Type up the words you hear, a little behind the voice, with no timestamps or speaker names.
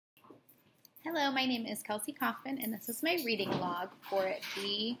Hello, my name is Kelsey Kaufman, and this is my reading log for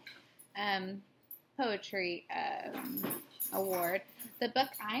the Poetry Award. The book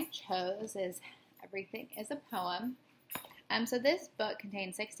I chose is Everything is a Poem. So this book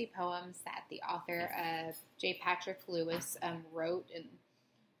contains 60 poems that the author, J. Patrick Lewis, wrote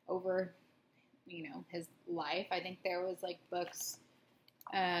over, his life. I think there was books,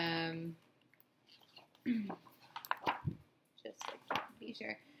 just to be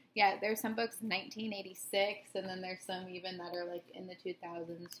sure. Yeah, there's some books in 1986, and then there's some even that are in the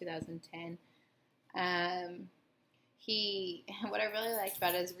 2000s, 2010. What I really liked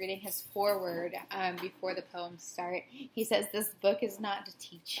about it is reading his foreword before the poems start. He says this book is not to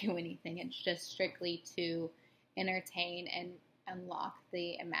teach you anything; it's just strictly to entertain and unlock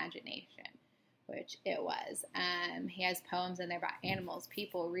the imagination, which it was. He has poems in there about animals,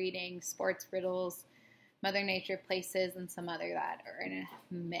 people, reading, sports, riddles, Mother Nature, places, and some other that are in a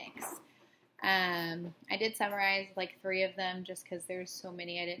mix. I did summarize 3 of them just because there's so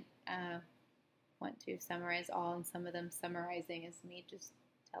many. I didn't want to summarize all, and some of them summarizing is me just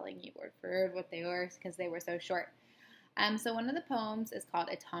telling you word for word what they were because they were so short. So one of the poems is called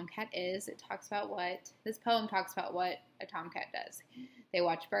A Tomcat Is. This poem talks about what a tomcat does. They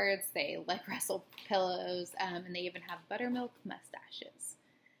watch birds, they wrestle pillows, and they even have buttermilk mustaches.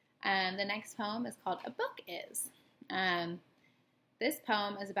 The next poem is called A Book Is. This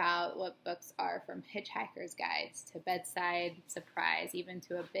poem is about what books are, from Hitchhiker's Guides to Bedside Surprise, even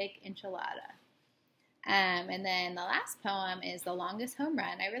to a big enchilada. And then the last poem is The Longest Home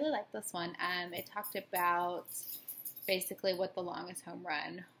Run. I really like this one. It talked about basically what the longest home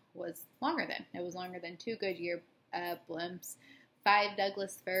run was longer than. It was longer than 2 Goodyear blimps, 5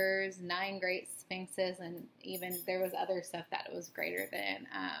 Douglas firs, 9 Great Sphinxes, and even there was other stuff that it was greater than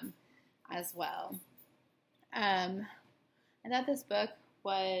as well. I thought this book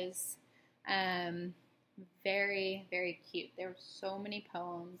was very, very cute. There were so many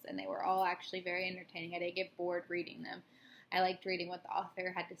poems, and they were all actually very entertaining. I didn't get bored reading them. I liked reading what the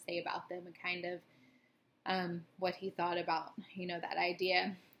author had to say about them and kind of what he thought about, that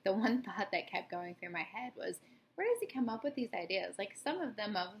idea. The one thought that kept going through my head was, where does he come up with these ideas? Some of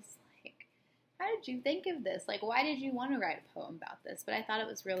them I was like, how did you think of this? Why did you want to write a poem about this? But I thought it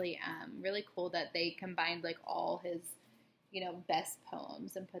was really, really cool that they combined all his, best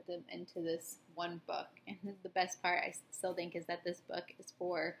poems and put them into this one book. And the best part, I still think, is that this book is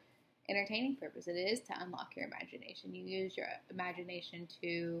for entertaining purpose. It is to unlock your imagination. You use your imagination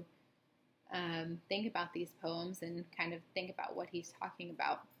to think about these poems and kind of think about what he's talking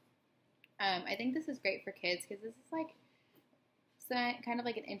about. I think this is great for kids because this is kind of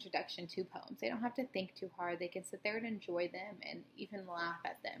like an introduction to poems. They don't have to think too hard. They can sit there and enjoy them and even laugh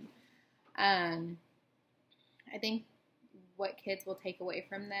at them. I think what kids will take away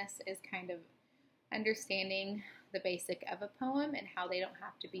from this is kind of understanding the basic of a poem and how they don't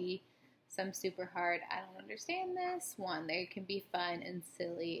have to be some super hard, I don't understand this one. They can be fun and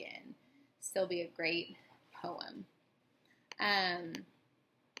silly and still be a great poem. And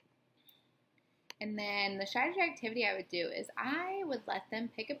then the strategy activity I would do is I would let them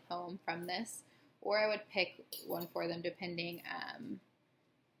pick a poem from this, or I would pick one for them depending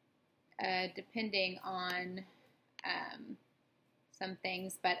on some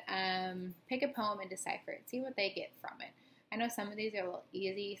things. But pick a poem and decipher it. See what they get from it. I know some of these are a little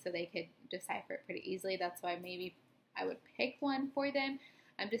easy, so they could decipher it pretty easily. That's why maybe I would pick one for them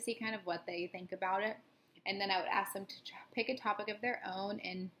to see kind of what they think about it. And then I would ask them to pick a topic of their own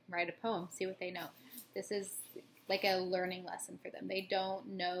and write a poem, see what they know. This is like a learning lesson for them. They don't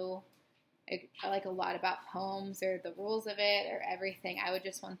know a lot about poems or the rules of it or everything. I would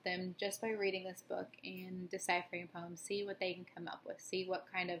just want them, just by reading this book and deciphering poems, see what they can come up with, see what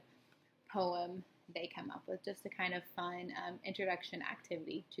kind of poem they come up with. Just a kind of fun introduction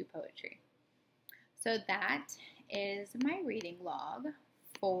activity to poetry. So that is my reading log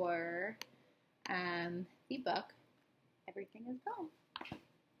for the book, Everything is Poem.